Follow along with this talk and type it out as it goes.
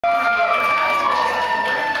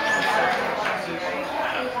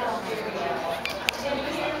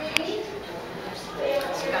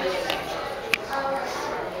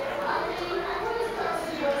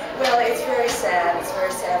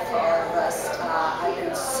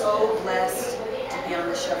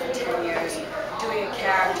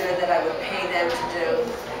character that I would pay them to do.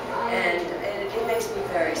 And it makes me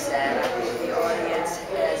very sad. I think the audience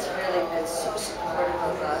has really been so supportive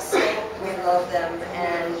of us. We love them,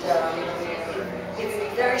 and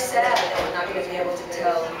it's very sad that we're not going to be able to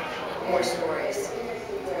tell more stories to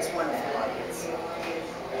this wonderful audience.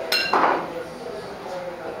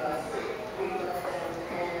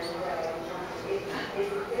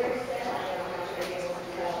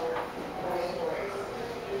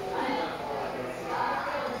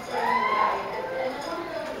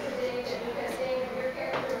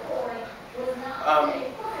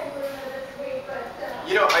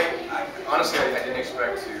 You know, honestly, I didn't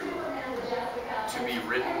expect to be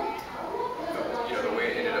written, you know, the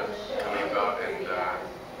way it ended up coming about, and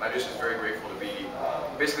I just was very grateful to be.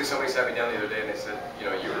 Basically, somebody sat me down the other day and they said, you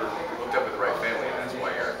know, you were hooked up with the right family, and that's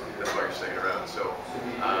why you're sticking around. So,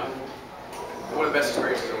 one of the best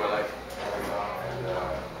experiences of my life.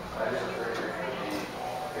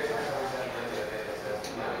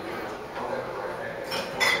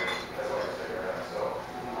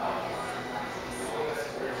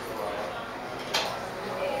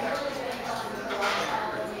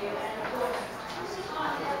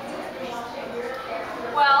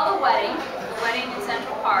 Well, the wedding in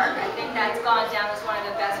Central Park, I think that's gone down as one of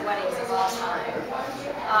the best weddings of all time.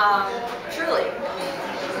 Truly, I mean,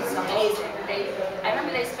 it's amazing. I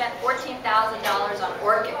remember they spent $14,000 on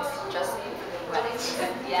orchids just for the wedding.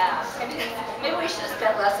 Yeah, maybe we should have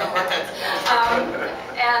spent less on orchids.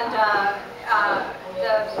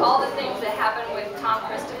 All the things that happened with Tom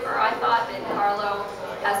Christopher, I thought that Carlo,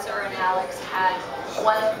 Esser, and Alex had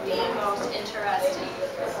one of the most interesting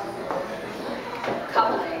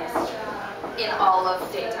couplings in all of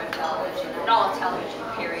daytime television, in all of television,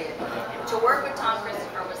 period. To work with Tom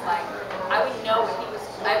Christopher was like, I would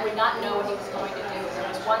not know what he was going to do. There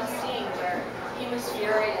was one scene where he was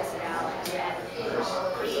furious at Alex, and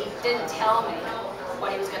he didn't tell me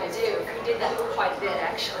what he was going to do. He did that quite a bit,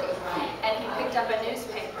 actually. And he picked up a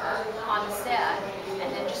newspaper on the set, and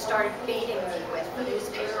then just started beating me with the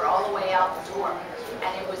newspaper all the way out the door.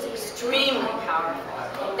 And it was extremely powerful.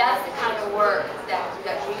 That's the kind of work that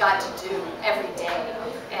we got to do every day.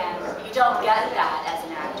 And you don't get that as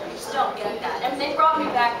an actor. You just don't get that. And they brought me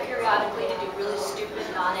back periodically to do really stupid,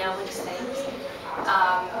 non-Alex things.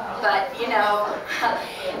 But, you know,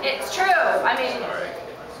 it's true. I mean,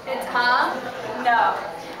 it's, no.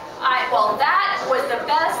 Well, that was the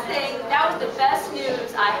best thing, that was the best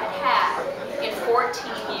news I had in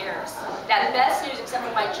 14 years. That best news, except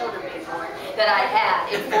for my children being born, that I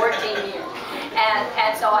had in 14 years.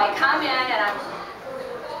 And so I come in and I'm...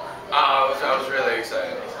 I was really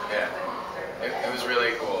excited. Yeah. It was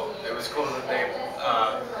really cool. It was cool that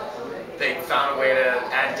they found a way to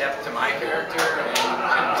add depth to my character and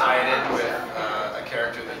tie it in with a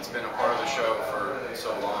character that's been a part of the show for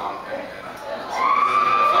so long.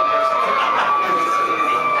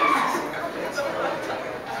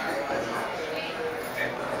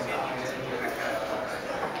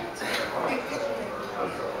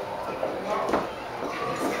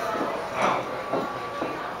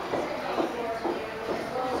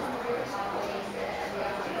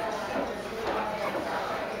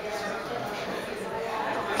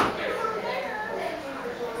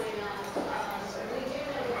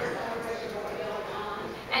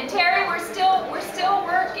 And Terry, we're still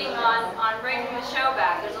working on bringing the show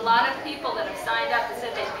back. There's a lot of people that have signed up that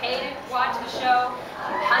said they paid to watch the show,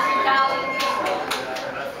 $100,000